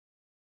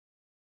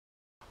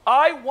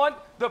I want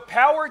the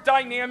power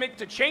dynamic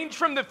to change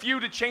from the few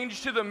to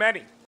change to the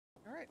many.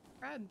 All right,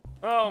 Brad.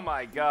 Oh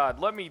my God,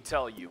 let me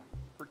tell you.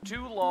 For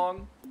too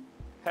long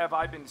have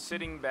I been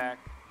sitting back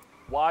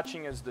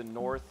watching as the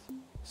North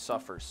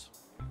suffers.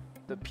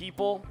 The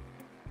people,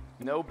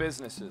 no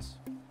businesses.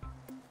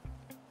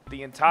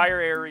 The entire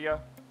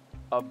area,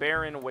 a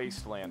barren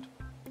wasteland.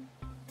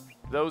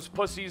 Those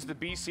pussies the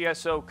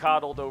BCSO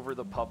coddled over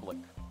the public.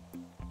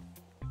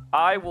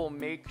 I will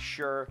make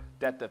sure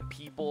that the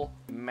people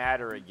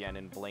matter again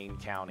in Blaine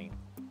County.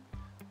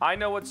 I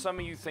know what some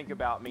of you think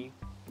about me.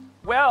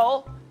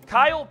 Well,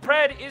 Kyle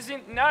Pred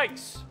isn't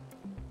nice.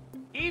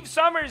 Eve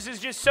Summers is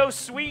just so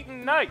sweet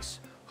and nice.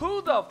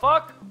 Who the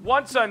fuck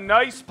wants a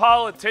nice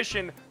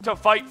politician to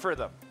fight for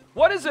them?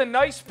 What has a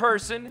nice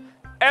person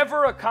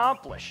ever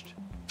accomplished?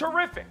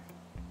 Terrific.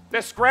 The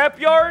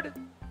scrapyard?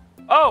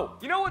 Oh,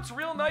 you know what's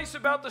real nice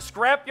about the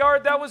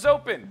scrapyard that was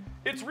open?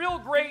 It's real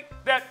great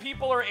that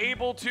people are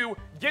able to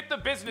get the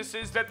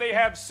businesses that they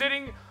have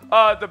sitting,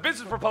 the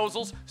business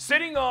proposals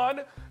sitting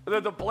on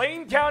the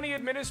Blaine County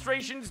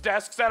administration's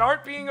desks that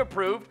aren't being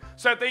approved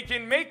so that they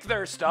can make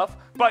their stuff.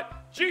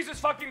 But Jesus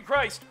fucking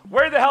Christ,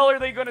 where the hell are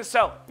they going to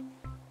sell it?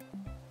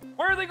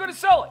 Where are they going to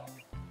sell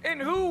it?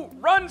 And who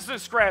runs the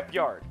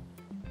scrapyard?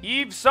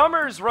 Eve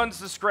Summers runs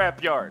the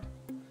scrapyard.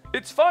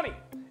 It's funny.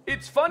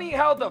 It's funny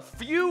how the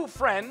few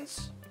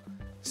friends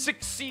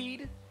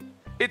succeed.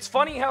 It's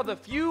funny how the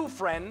few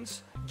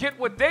friends get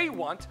what they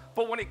want,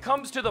 but when it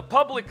comes to the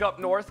public up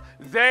north,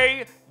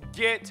 they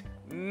get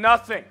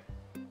nothing.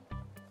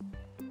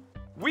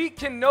 We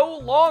can no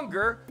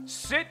longer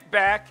sit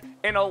back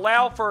and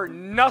allow for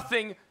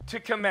nothing to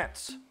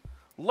commence.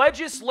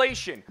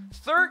 Legislation,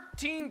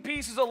 13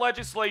 pieces of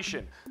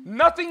legislation,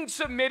 nothing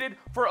submitted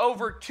for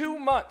over 2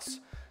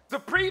 months. The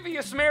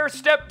previous mayor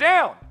stepped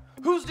down.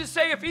 Who's to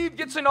say if Eve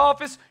gets in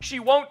office, she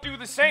won't do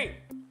the same?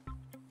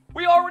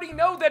 We already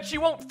know that she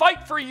won't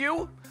fight for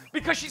you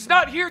because she's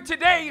not here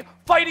today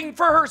fighting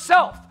for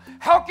herself.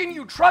 How can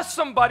you trust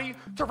somebody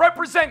to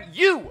represent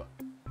you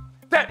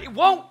that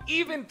won't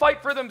even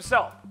fight for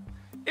themselves?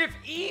 If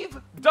Eve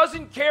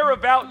doesn't care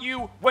about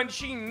you when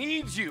she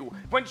needs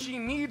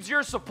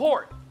your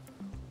support,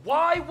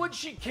 why would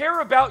she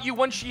care about you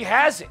when she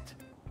hasn't?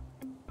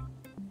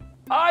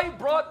 I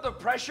brought the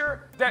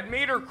pressure that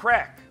made her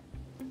crack.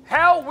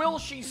 How will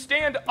she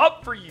stand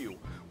up for you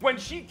when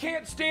she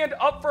can't stand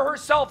up for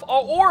herself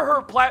or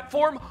her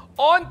platform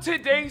on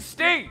today's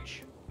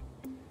stage?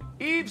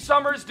 Eve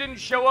Summers didn't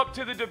show up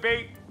to the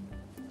debate.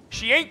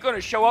 She ain't gonna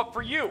show up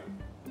for you.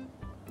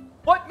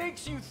 What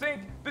makes you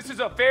think this is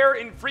a fair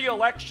and free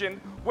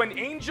election when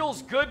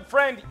Angel's good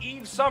friend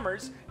Eve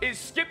Summers is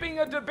skipping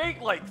a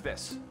debate like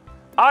this?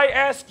 I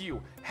ask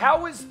you,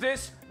 how is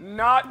this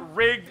not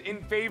rigged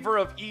in favor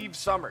of Eve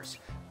Summers?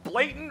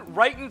 Blatant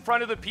right in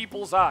front of the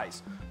people's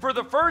eyes. For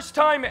the first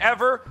time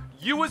ever,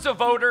 you as a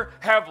voter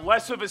have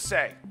less of a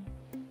say.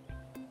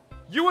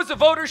 You as a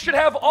voter should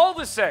have all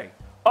the say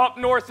up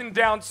north and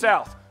down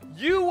south.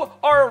 You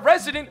are a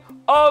resident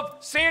of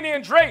San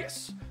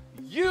Andreas.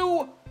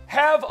 You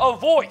have a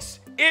voice.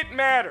 It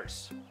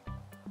matters.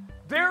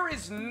 There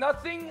is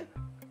nothing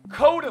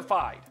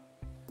codified.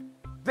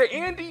 The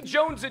Andy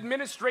Jones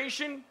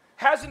administration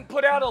hasn't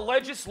put out a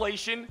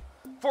legislation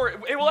for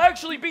it will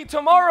actually be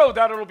tomorrow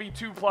that it'll be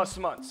 2+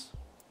 months.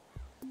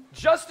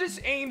 Justice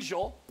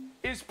Angel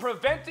is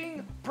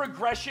preventing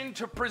progression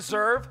to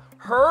preserve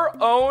her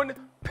own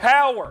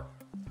power.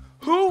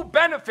 Who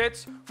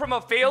benefits from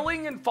a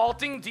failing and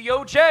faulting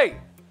DOJ?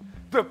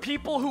 The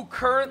people who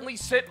currently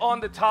sit on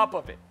the top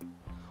of it.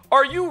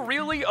 Are you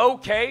really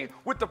okay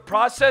with the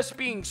process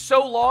being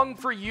so long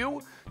for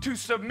you to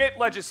submit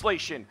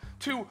legislation,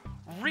 to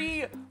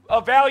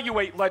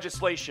re-evaluate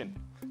legislation?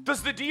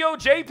 Does the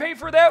DOJ pay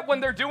for that when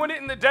they're doing it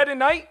in the dead of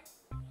night?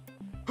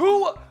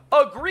 Who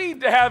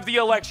agreed to have the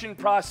election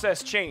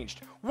process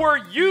changed? Were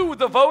you,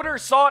 the voter,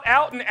 sought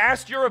out and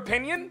asked your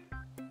opinion?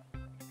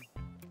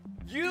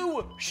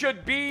 You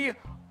should be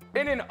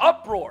in an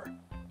uproar.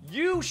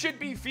 You should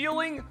be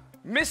feeling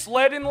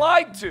misled and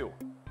lied to.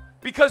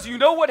 Because you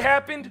know what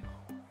happened?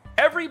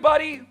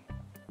 Everybody,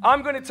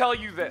 I'm going to tell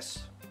you this.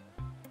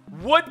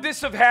 Would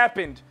this have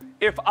happened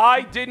if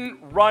I didn't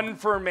run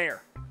for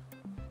mayor?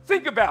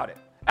 Think about it.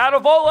 Out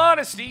of all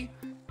honesty,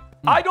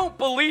 I don't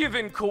believe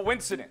in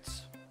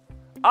coincidence.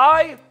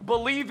 I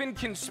believe in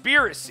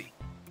conspiracy.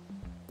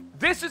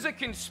 This is a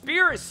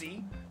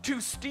conspiracy to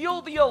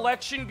steal the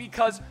election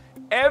because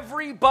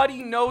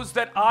everybody knows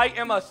that I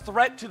am a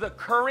threat to the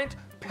current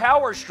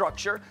power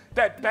structure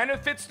that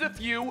benefits the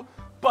few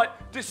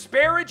but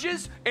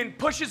disparages and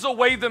pushes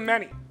away the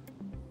many.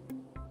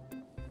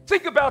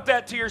 Think about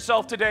that to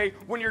yourself today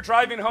when you're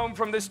driving home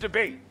from this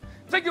debate.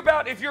 Think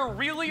about if you're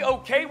really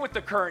okay with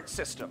the current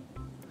system.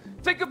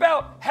 Think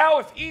about how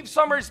if Eve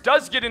Summers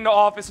does get into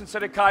office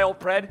instead of Kyle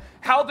Pred,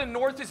 how the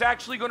North is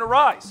actually going to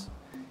rise.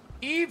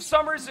 Eve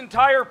Summers'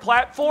 entire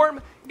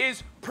platform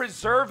is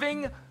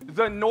preserving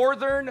the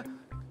Northern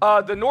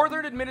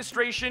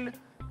administration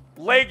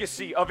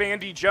legacy of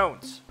Andy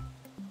Jones.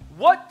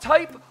 What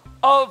type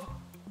of,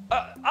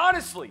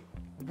 honestly,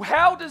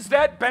 How does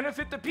that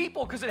benefit the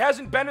people? Because it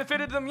hasn't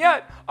benefited them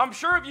yet. I'm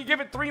sure if you give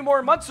it 3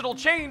 more months, it'll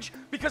change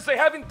because they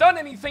haven't done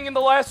anything in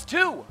the last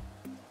 2.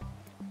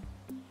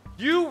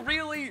 You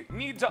really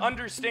need to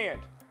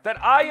understand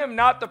that I am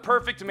not the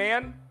perfect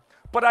man,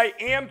 but I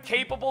am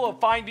capable of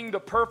finding the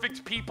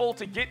perfect people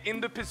to get in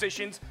the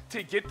positions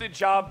to get the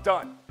job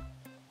done.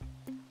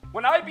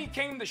 When I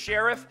became the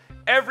sheriff,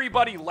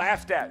 everybody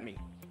laughed at me.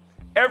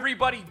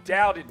 Everybody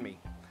doubted me.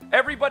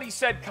 Everybody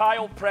said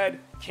Kyle Pred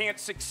can't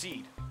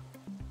succeed.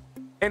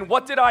 And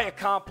what did I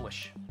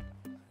accomplish?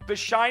 The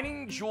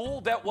shining jewel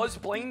that was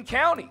Blaine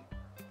County.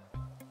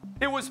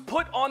 It was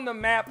put on the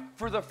map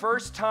for the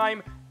first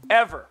time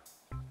ever.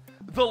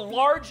 The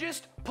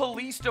largest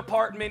police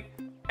department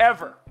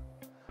ever.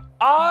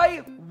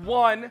 I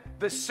won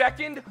the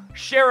 2nd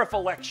sheriff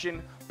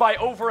election by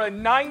over a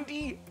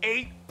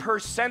 98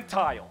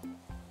 percentile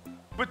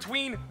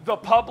between the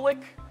public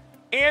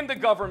and the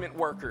government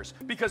workers,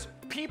 because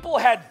people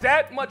had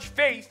that much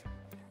faith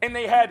and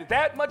they had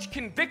that much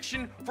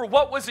conviction for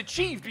what was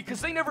achieved because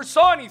they never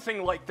saw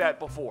anything like that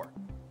before.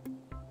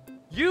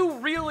 You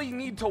really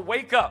need to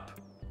wake up.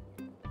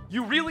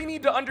 You really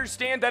need to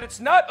understand that it's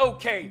not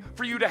okay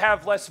for you to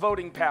have less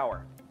voting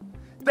power.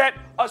 That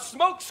a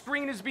smoke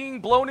screen is being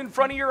blown in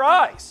front of your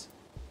eyes.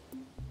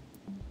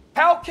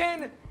 How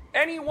can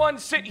anyone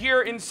sit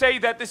here and say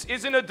that this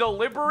isn't a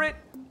deliberate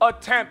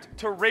attempt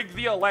to rig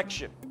the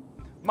election?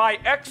 My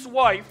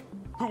ex-wife,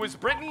 who is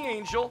Brittany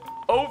Angel,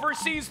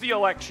 oversees the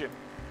election.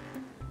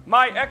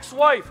 My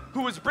ex-wife,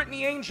 who is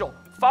Brittany Angel,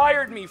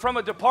 fired me from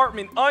a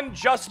department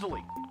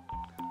unjustly.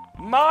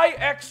 My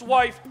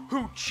ex-wife,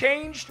 who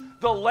changed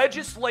the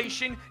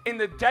legislation in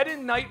the dead of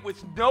night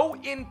with no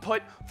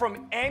input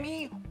from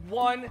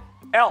anyone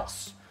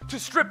else to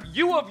strip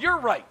you of your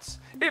rights.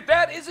 If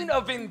that isn't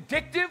a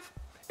vindictive,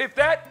 if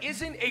that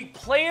isn't a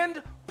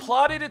planned,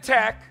 plotted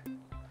attack,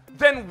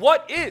 then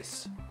what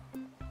is?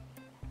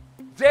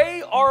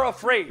 They are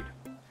afraid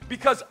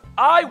because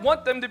I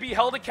want them to be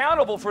held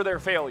accountable for their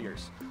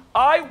failures.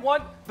 I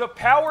want the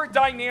power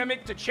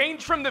dynamic to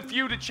change from the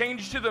few to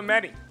change to the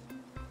many.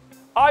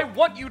 I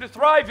want you to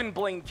thrive in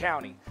Blaine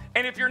County.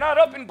 And if you're not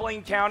up in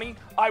Blaine County,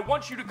 I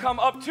want you to come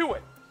up to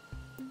it.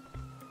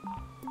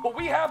 What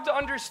we have to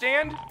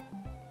understand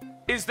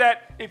is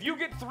that if you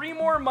get 3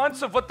 more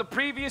months of what the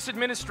previous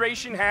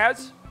administration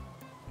has,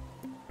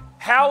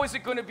 how is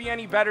it going to be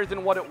any better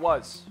than what it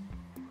was?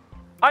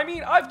 I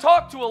mean, I've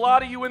talked to a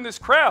lot of you in this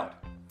crowd.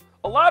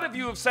 A lot of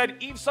you have said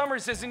Eve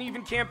Summers hasn't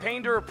even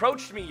campaigned or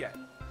approached me yet.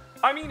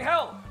 I mean,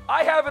 hell,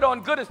 I have it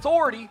on good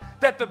authority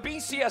that the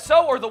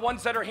BCSO are the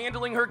ones that are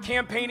handling her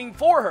campaigning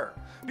for her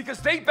because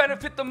they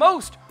benefit the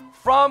most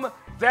from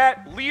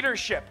that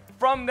leadership,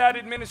 from that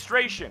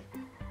administration.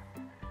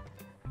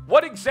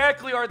 What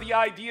exactly are the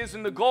ideas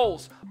and the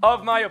goals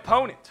of my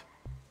opponent?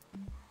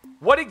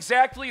 What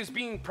exactly is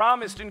being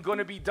promised and going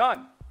to be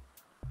done?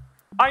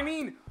 I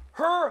mean,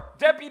 her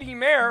deputy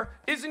mayor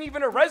isn't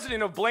even a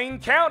resident of Blaine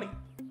County.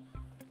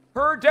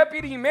 Her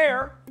deputy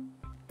mayor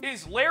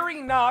is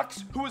Larry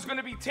Knox, who is going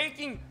to be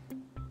taking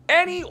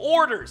any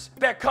orders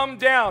that come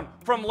down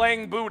from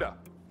Lang Buddha.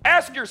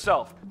 Ask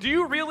yourself, do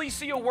you really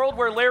see a world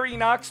where Larry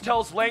Knox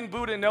tells Lang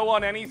Buddha no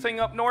on anything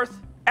up north?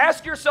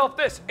 Ask yourself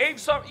this,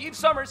 Eve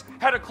Summers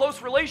had a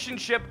close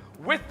relationship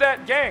with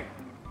that gang.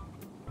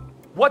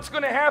 What's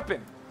going to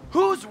happen?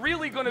 Who's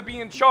really going to be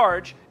in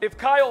charge if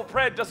Kyle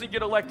Pred doesn't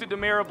get elected to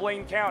mayor of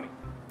Blaine County?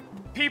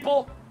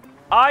 People,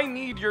 I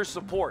need your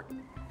support,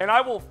 and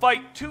I will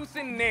fight tooth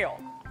and nail,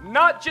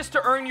 not just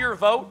to earn your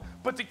vote,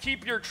 but to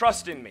keep your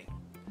trust in me.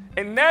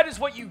 And that is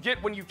what you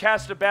get when you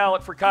cast a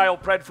ballot for Kyle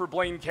Pred for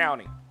Blaine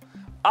County.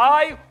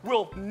 I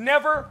will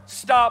never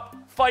stop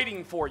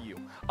fighting for you.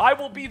 I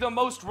will be the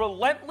most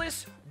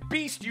relentless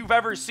beast you've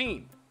ever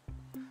seen.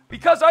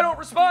 Because I don't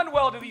respond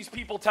well to these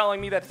people telling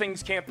me that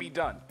things can't be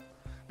done.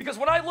 Because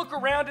when I look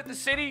around at the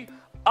city,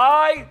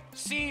 I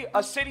see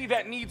a city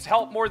that needs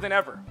help more than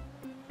ever.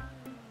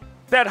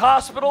 That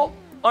hospital,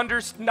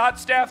 not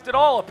staffed at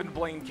all up in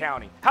Blaine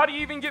County. How do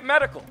you even get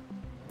medical?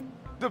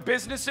 The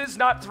businesses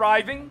not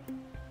thriving.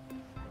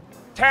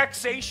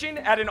 Taxation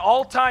at an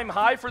all-time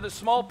high for the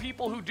small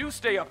people who do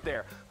stay up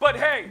there. But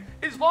hey,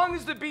 as long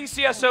as the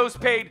BCSO's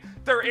paid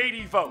their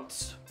 80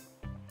 votes.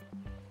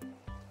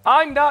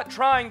 I'm not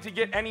trying to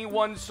get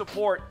anyone's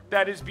support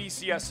that is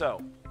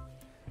BCSO.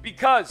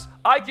 Because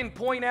I can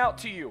point out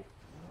to you,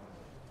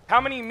 how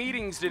many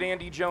meetings did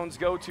Andy Jones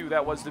go to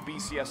that was the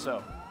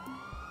BCSO?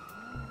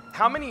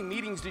 How many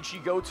meetings did she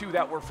go to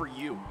that were for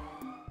you?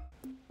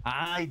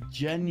 I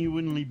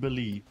genuinely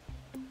believe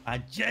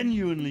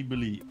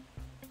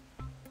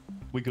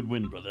we could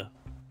win, brother.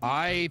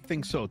 I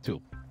think so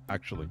too,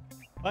 actually.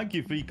 Thank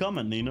you for your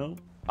comment, Nino.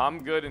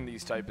 I'm good in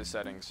these type of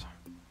settings.